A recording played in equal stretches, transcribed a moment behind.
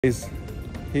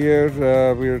Here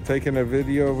we're taking a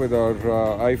video with our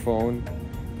iPhone,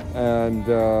 and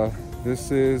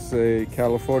this is a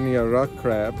California rock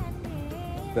crab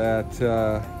that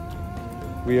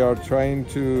we are trying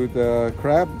to the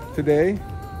crab today.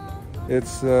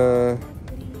 It's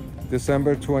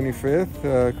December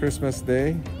 25th, Christmas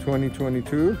Day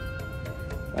 2022,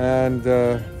 and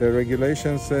the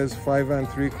regulation says 5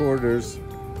 3/4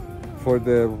 for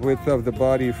the width of the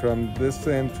body from this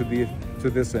end to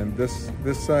this end.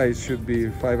 This size should be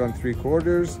 5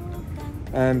 3/4,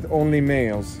 and only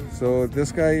males. So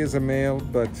this guy is a male,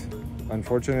 but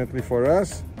unfortunately for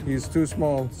us, he's too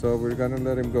small, so we're gonna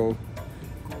let him go.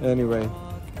 Anyway,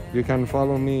 you can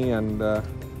follow me, and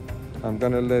I'm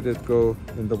gonna let it go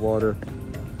in the water.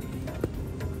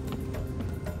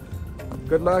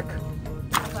 Good luck.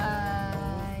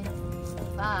 Bye.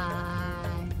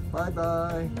 Bye. Bye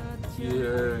bye.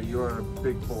 Yeah, you are a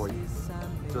big boy,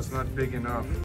 just not big enough.